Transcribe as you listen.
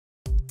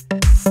Here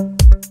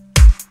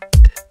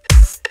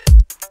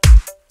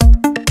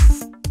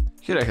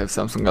I have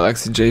Samsung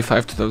Galaxy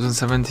J5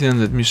 2017,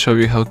 and let me show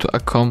you how to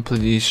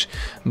accomplish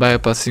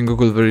bypassing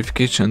Google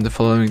Verification on the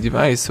following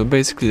device. So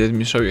basically, let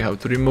me show you how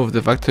to remove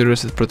the factory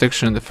reset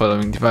protection on the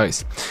following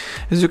device.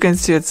 As you can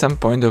see, at some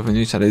point of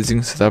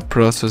initializing setup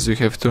process, you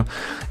have to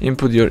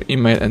input your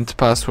email and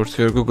password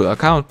to your Google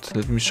account.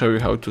 Let me show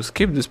you how to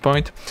skip this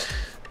point.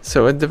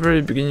 So at the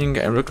very beginning,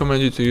 I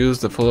recommend you to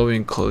use the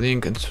following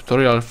link and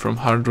tutorial from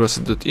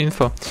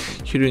HardReset.Info.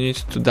 Here you need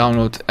to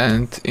download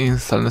and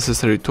install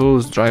necessary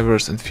tools,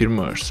 drivers and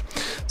firmwares.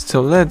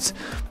 So let's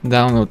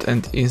download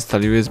and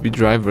install USB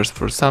drivers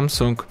for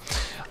Samsung.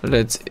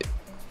 Let's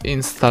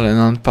install and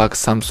unpack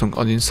Samsung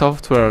Odin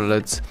software.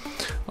 Let's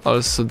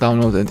also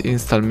download and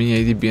install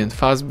MiniIDB and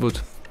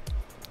Fastboot.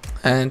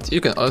 And you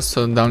can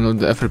also download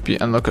the FRP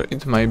unlocker,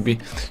 it might be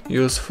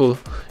useful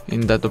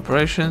in that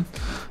operation.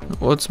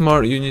 What's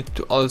more, you need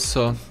to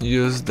also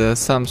use the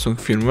Samsung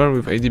firmware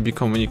with ADB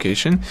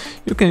communication.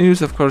 You can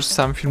use, of course,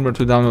 some firmware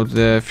to download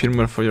the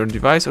firmware for your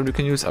device, or you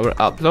can use our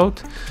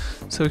upload.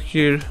 So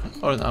here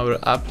on our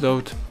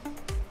upload,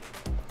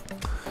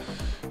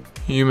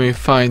 you may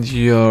find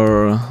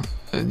your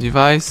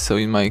device. So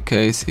in my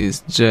case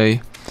is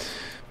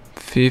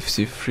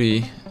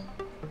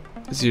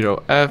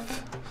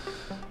J530F.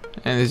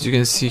 And as you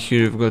can see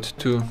here, you've got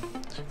two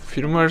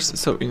firmwares.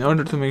 So in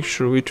order to make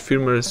sure which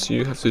firmwares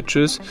you have to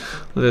choose,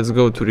 let's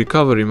go to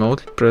recovery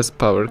mode, press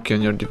power key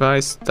on your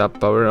device,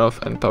 tap power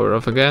off and power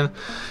off again,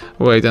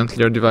 wait until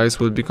your device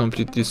will be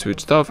completely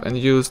switched off, and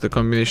use the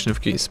combination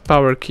of keys,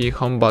 power key,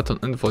 home button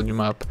and volume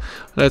up.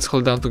 Let's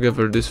hold down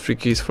together these three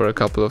keys for a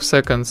couple of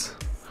seconds.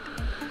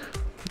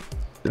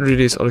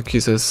 Release all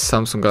keys as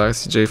Samsung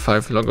Galaxy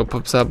J5 logo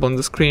pops up on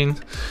the screen.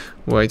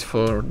 Wait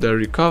for the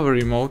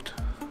recovery mode.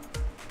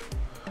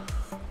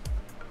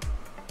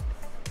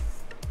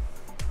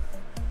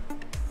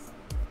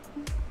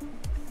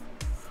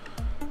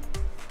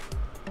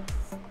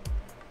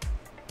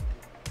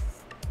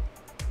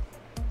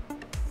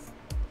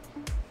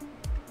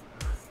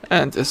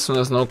 And as soon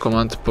as no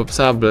command pops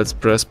up, let's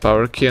press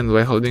power key, and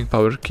while holding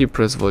power key,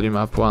 press volume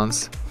up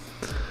once.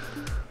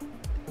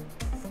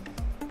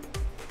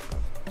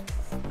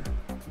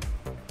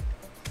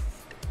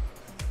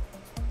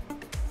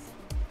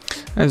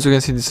 As you can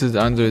see, this is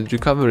the Android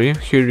recovery.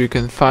 Here you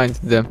can find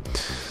the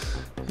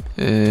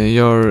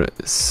your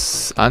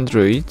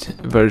Android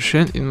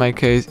version. In my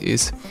case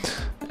is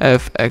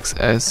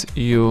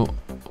FXSU1.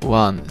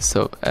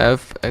 So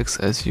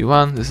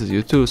FXSU1, this is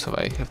U2, so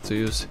I have to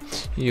use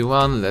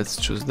U1. Let's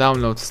choose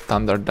download,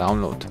 standard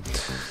download.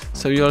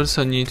 So you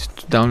also need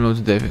to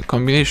download the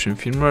combination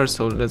firmware,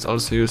 so let's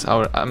also use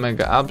our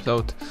Mega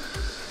upload.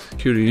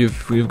 Here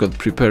we've got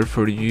prepared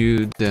for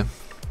you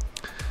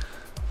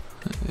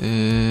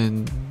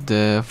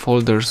the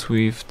folders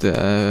with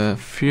the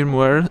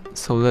firmware.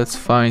 So let's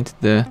find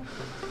the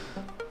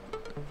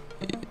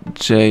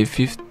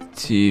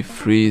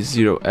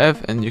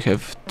J530F, and you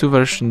have two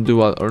versions,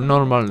 dual or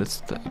normal.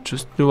 Let's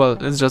choose dual.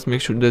 Let's just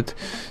make sure that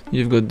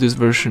you've got this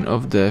version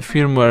of the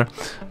firmware,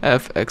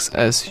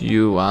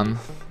 FXSU1.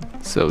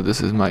 So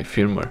this is my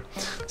firmware.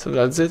 So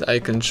that's it. I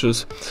can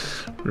choose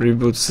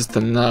reboot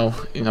system now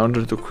in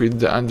order to quit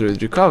the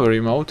Android recovery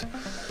mode.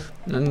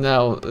 And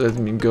now let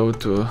me go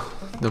to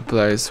the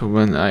place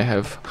when I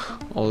have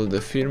all the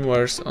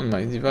firmwares on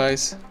my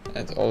device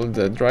and all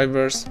the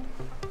drivers.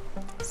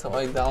 So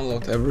I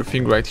download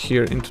everything right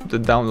here into the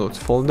downloads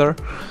folder.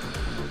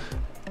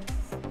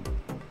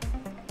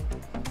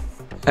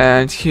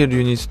 And here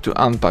you need to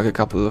unpack a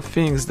couple of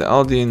things: the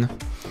Odin,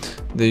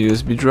 the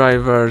USB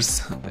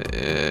drivers,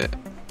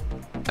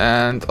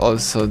 and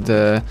also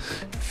the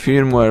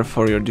firmware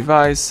for your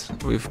device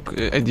with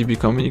ADB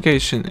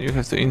communication. You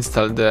have to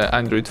install the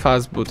Android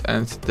Fastboot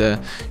and the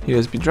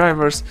USB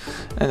drivers,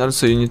 and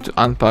also you need to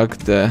unpack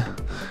the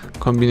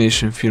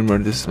combination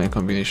firmware. This is my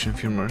combination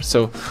firmware.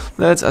 So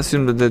let's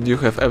assume that you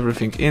have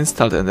everything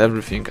installed and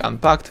everything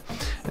unpacked,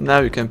 and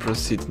now you can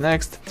proceed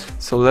next.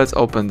 So let's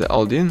open the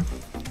Odin.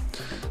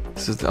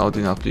 This is the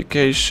Odin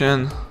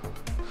application.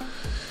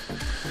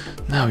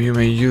 Now you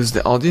may use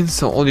the Odin.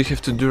 So all you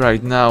have to do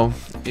right now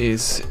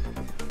is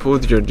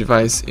put your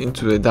device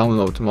into the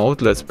download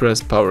mode. Let's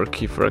press power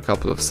key for a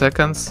couple of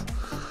seconds,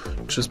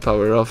 choose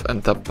power off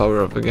and tap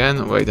power off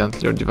again, wait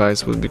until your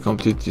device will be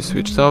completely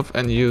switched off,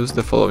 and use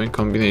the following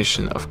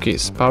combination of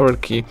keys: power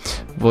key,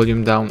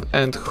 volume down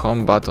and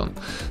home button.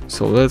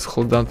 So let's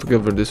hold down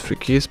together these three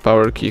keys: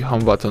 power key,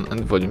 home button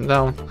and volume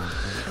down.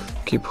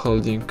 Keep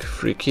holding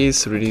three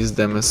keys, release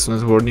them as soon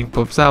as warning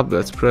pops up.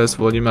 Let's press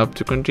volume up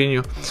to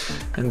continue,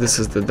 and this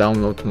is the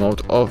download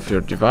mode of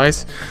your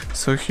device.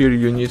 So here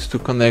you need to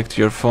connect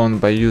your phone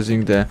by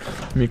using the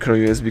micro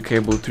USB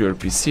cable to your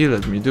PC.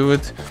 Let me do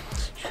it.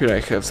 Here I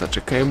have such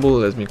a cable.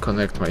 Let me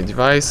connect my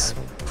device.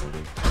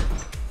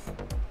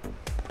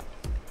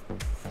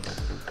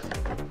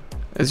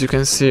 As you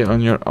can see on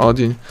your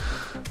Odin,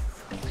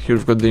 here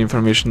we've got the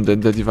information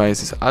that the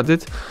device is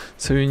added.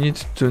 So you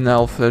need to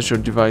now flash your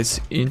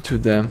device into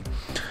the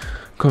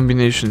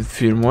combination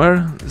firmware.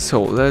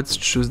 So let's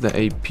choose the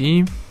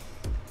AP,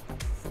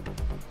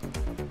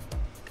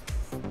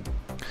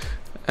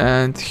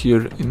 and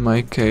here in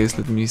my case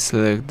let me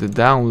select the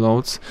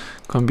downloads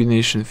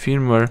combination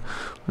firmware.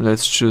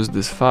 Let's choose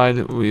this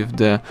file with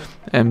the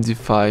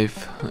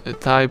MD5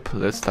 type.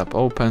 Let's tap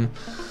open.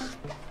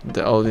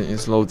 The Odin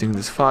is loading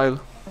this file.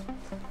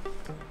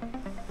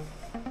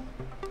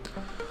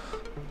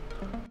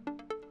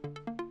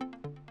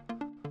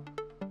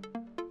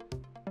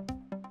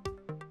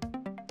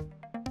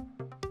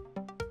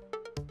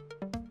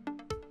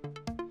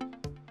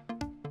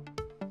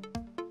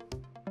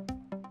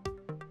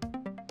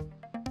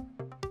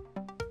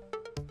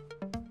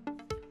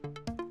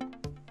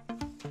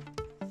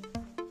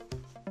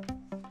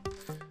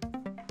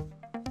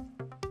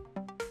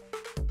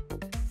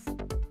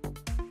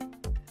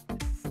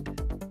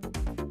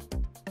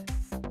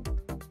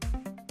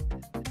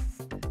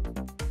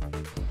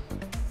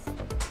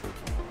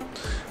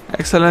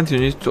 Excellent. You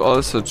need to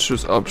also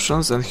choose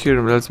options, and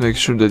here let's make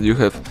sure that you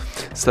have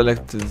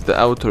selected the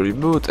auto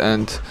reboot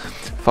and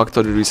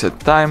factory reset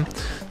time.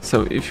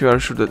 So if you are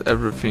sure that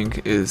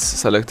everything is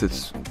selected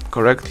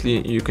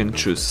correctly, you can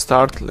choose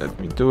start. Let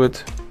me do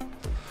it.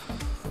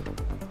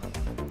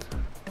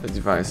 The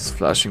device is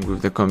flashing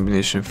with the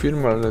combination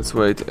firmware. Let's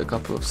wait a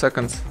couple of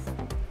seconds.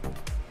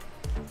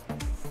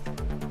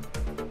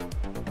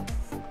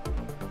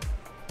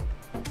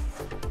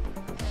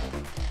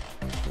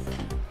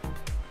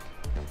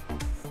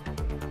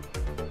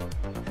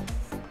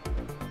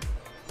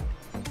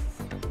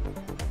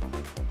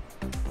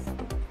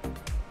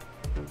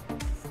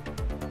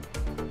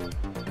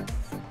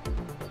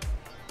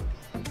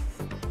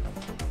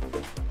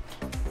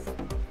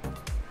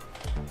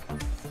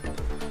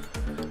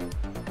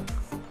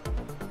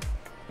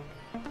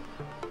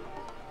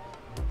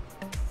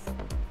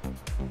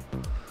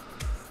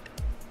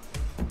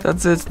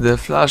 That's it, the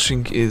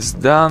flashing is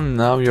done.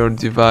 Now your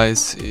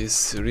device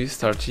is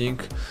restarting,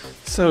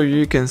 so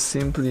you can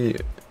simply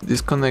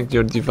disconnect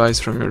your device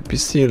from your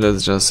PC.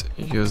 Let's just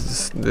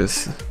use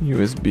this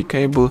USB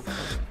cable.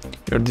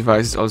 Your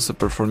device is also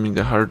performing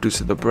the hard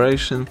reset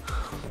operation.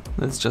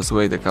 Let's just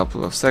wait a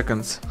couple of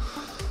seconds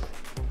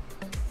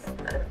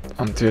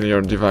until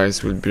your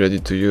device will be ready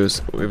to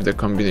use with the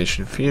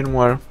combination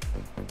firmware.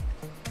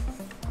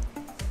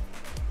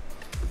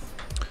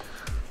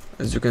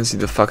 As you can see,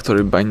 the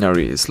factory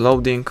binary is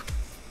loading.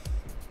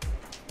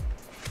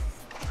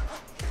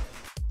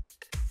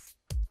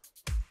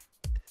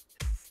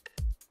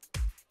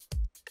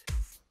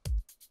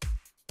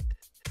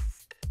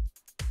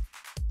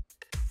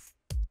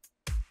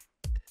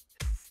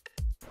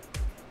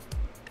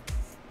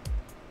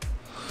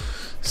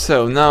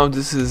 So now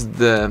this is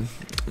the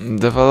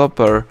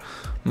developer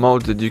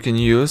mode that you can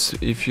use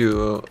if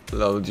you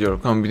load your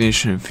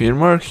combination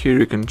firmware. Here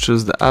you can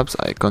choose the apps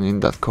icon in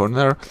that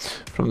corner.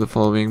 From the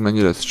following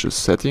menu, let's choose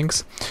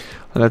settings.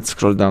 Let's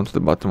scroll down to the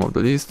bottom of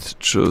the list,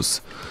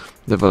 choose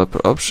developer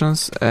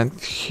options, and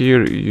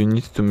here you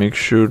need to make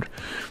sure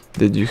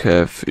that you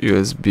have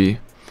USB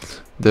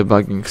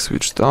debugging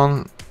switched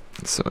on.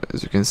 So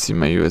as you can see,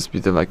 my USB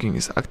debugging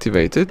is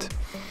activated.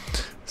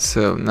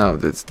 So now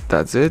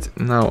that's it.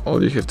 Now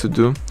all you have to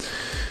do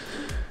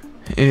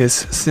is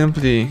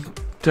simply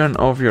turn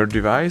off your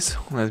device.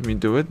 Let me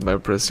do it by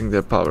pressing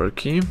the power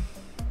key.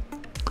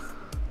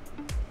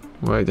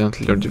 Wait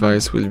until your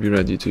device will be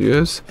ready to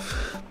use.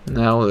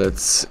 Now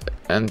let's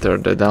enter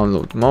the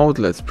download mode.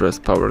 Let's press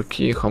power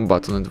key, home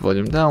button and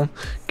volume down.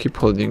 Keep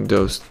holding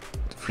those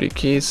three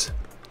keys.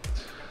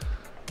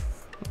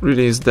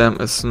 Release them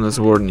as soon as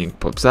warning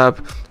pops up.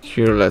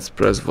 Here let's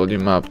press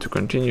volume up to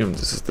continue.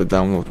 This is the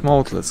download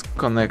mode. Let's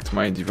connect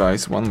my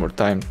device one more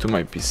time to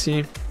my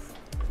PC.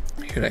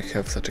 Here I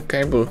have such a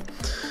cable.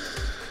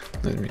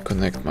 Let me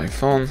connect my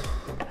phone.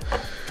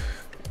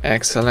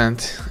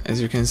 Excellent.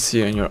 As you can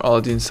see on your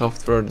Odin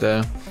software,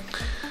 the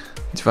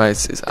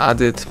device is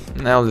added.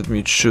 Now let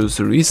me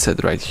choose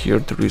reset right here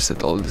to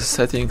reset all the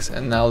settings,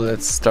 and now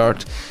let's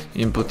start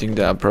inputting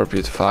the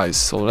appropriate files.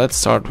 So let's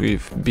start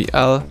with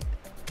BL.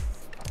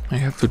 I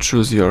have to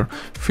choose your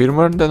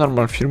firmware, the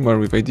normal firmware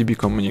with ADB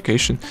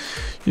communication.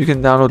 You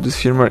can download this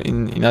firmware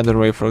in other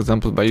way, for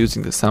example by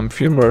using the SAM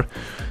firmware.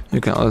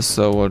 You can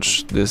also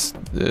watch this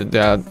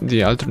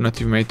the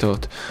alternative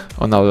method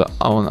on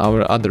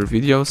our other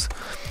videos.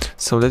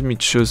 So let me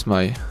choose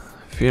my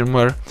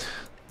firmware.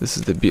 This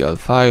is the BL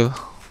file.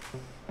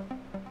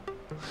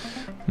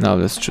 Now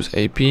let's choose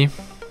AP.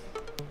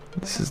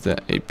 This is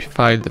the AP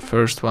file, the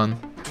first one.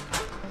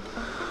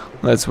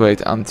 Let's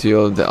wait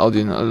until the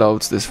Odin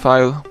loads this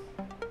file.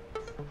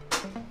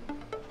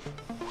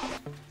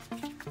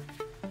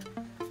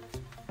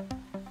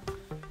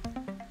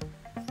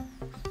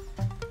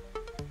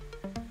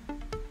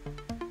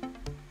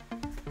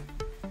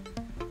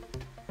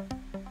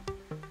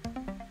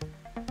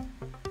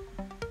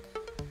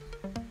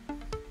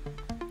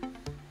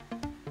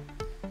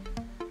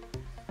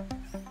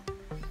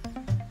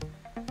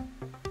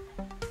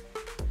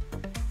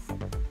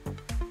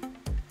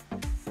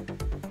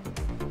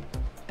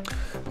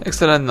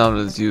 Excellent, now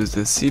let's use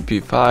the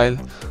CP file.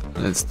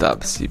 Let's tap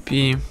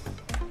CP.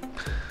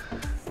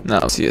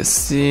 Now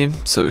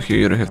CSC, so here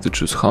you have to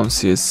choose home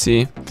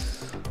CSC.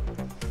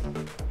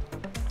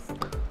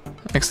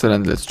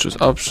 Excellent, let's choose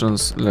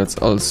options. Let's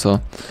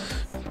also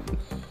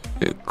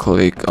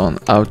click on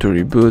auto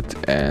reboot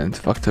and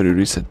factory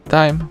reset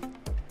time.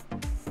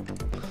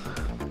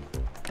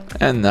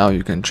 And now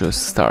you can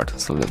just start,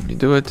 so let me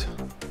do it.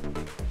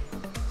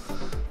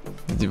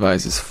 The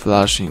device is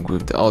flashing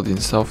with the Odin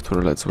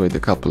software. Let's wait a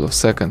couple of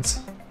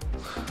seconds,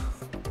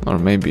 or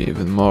maybe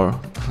even more.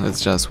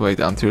 Let's just wait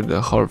until the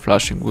whole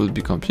flashing will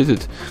be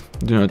completed.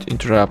 Do not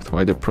interrupt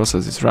while the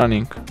process is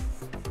running.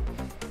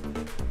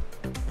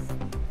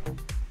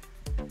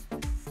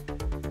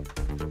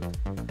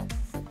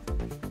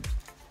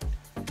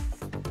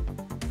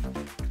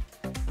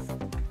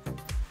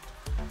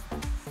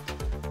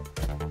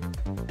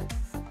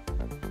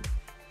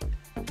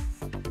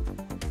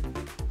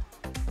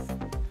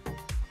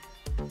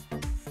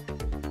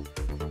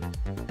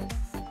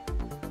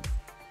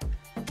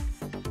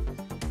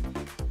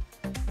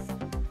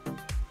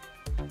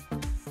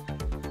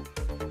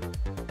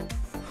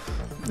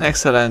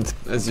 Excellent,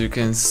 as you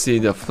can see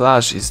the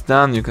flash is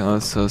done. You can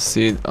also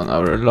see it on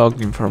our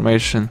log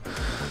information,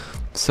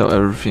 so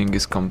everything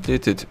is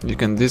completed. You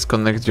can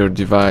disconnect your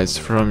device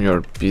from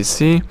your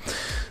PC.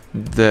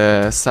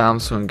 The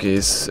Samsung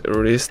is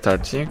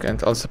restarting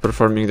and also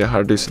performing the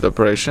hard reset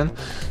operation,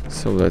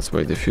 so let's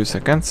wait a few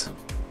seconds.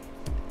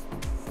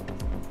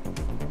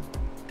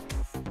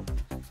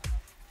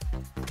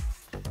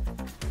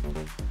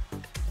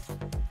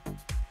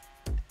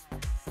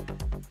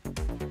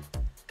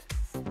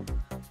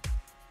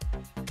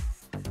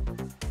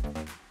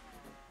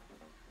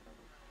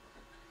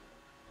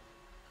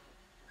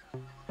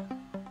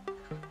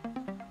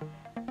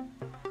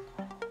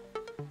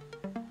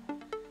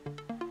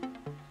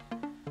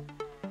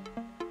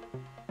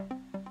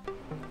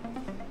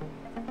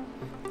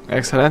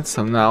 Excellent,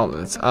 so now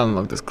let's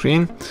unlock the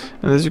screen,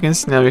 and as you can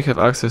see now you have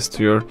access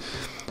to your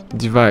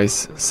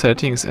device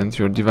settings and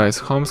your device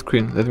home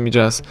screen. Let me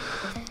just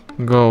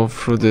go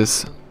through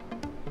this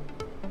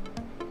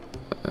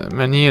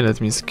menu.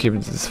 Let me skip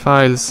these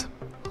files.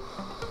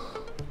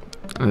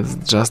 Let's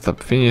just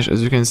tap finish.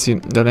 As you can see,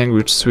 the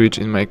language switch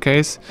in my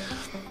case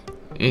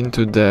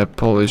into the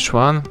Polish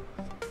one,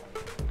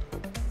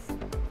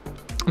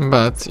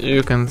 but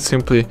you can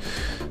simply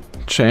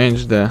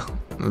change the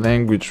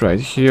language right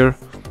here.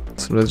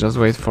 So let's just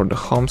wait for the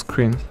home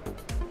screen.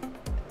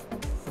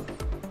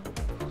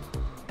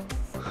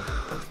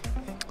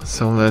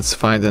 So let's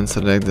find and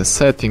select the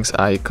settings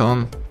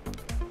icon.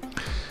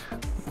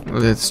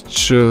 Let's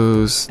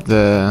choose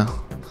the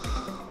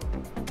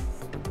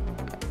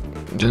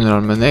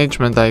general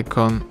management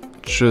icon,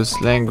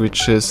 choose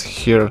languages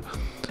here.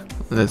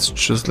 Let's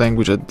choose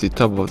language at the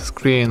top of the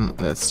screen.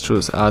 Let's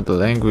choose add a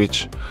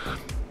language.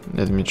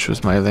 Let me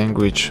choose my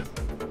language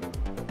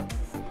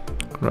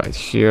right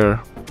here.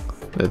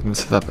 Let me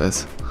set up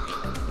as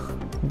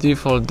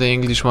default the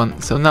English one.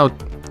 So now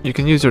you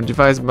can use your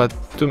device, but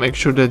to make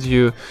sure that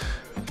you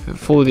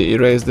fully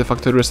erase the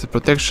factory reset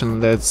protection,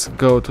 let's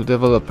go to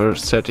developer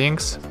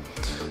settings.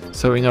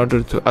 So in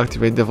order to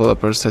activate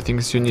developer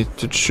settings, you need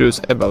to choose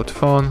about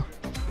phone.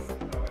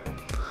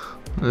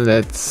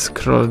 Let's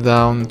scroll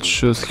down,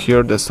 choose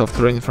here the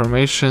software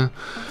information.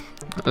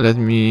 Let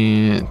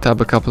me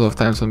tap a couple of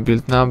times on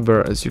build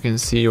number. As you can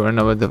see, you are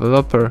now a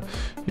developer.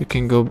 You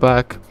can go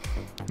back,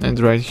 and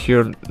right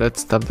here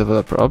let's tap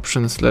developer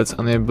options. Let's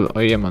enable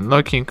OEM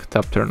unlocking,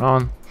 tap turn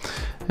on,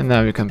 and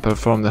now you can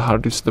perform the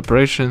hard reset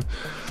operation.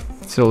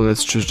 So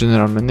let's choose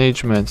general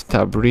management,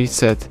 tab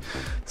reset,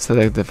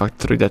 select the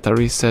factory data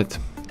reset,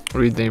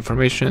 read the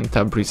information,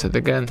 tab reset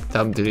again,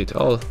 tab delete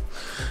all,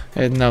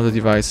 and now the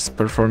device is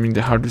performing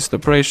the hard reset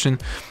operation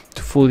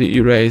to fully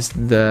erase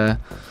the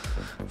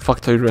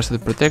factory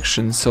reset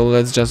protection. So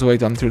let's just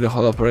wait until the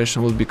whole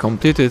operation will be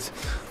completed.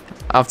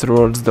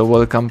 Afterwards, the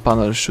welcome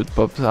panel should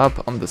pop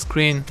up on the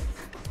screen.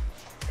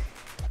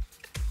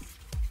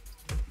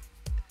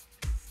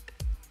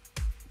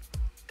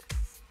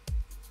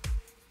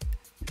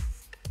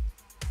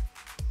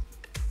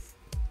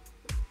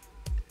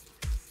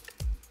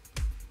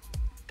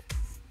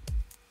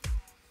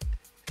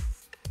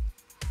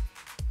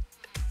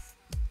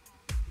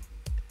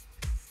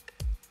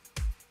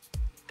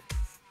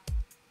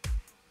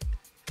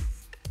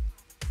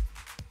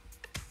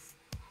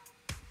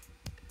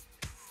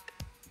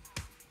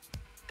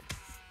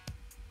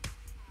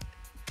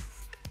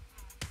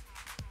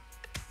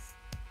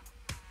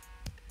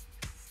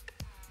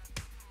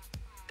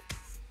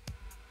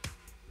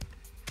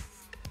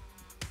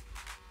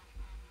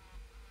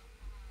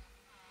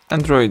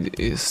 Android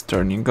is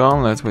turning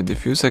on. Let's wait a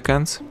few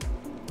seconds.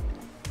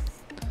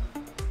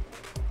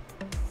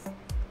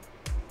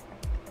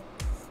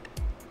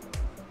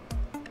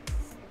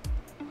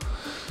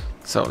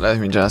 So let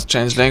me just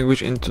change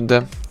language into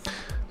the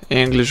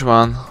English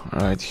one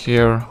right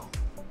here.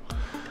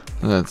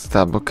 Let's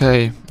tap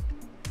OK.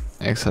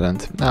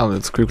 Excellent. Now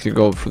let's quickly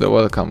go through the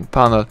welcome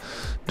panel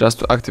just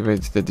to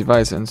activate the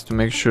device and to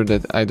make sure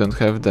that I don't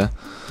have the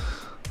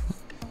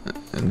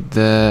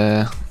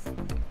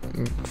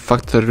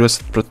factory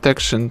reset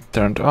protection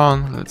turned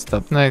on. Let's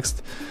tap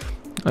next.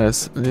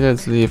 Let's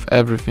leave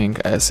everything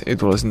as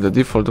it was in the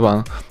default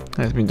one.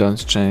 Let me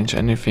don't change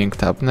anything.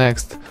 Tap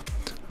next.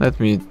 Let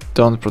me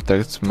don't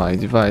protect my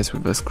device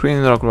with a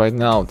screen lock right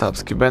now. Tap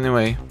skip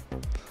anyway.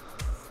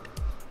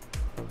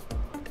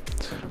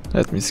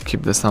 Let me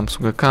skip the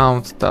Samsung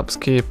account. Tap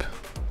skip.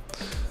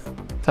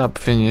 Tap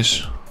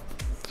finish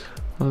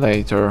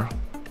later.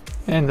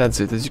 And that's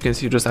it. As you can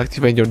see, you just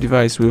activate your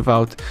device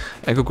without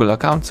a Google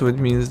account, so it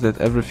means that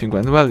everything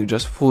went well. You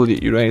just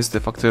fully erased the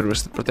factory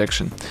reset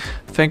protection.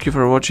 Thank you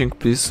for watching.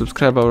 Please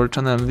subscribe our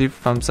channel and leave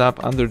thumbs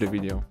up under the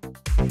video.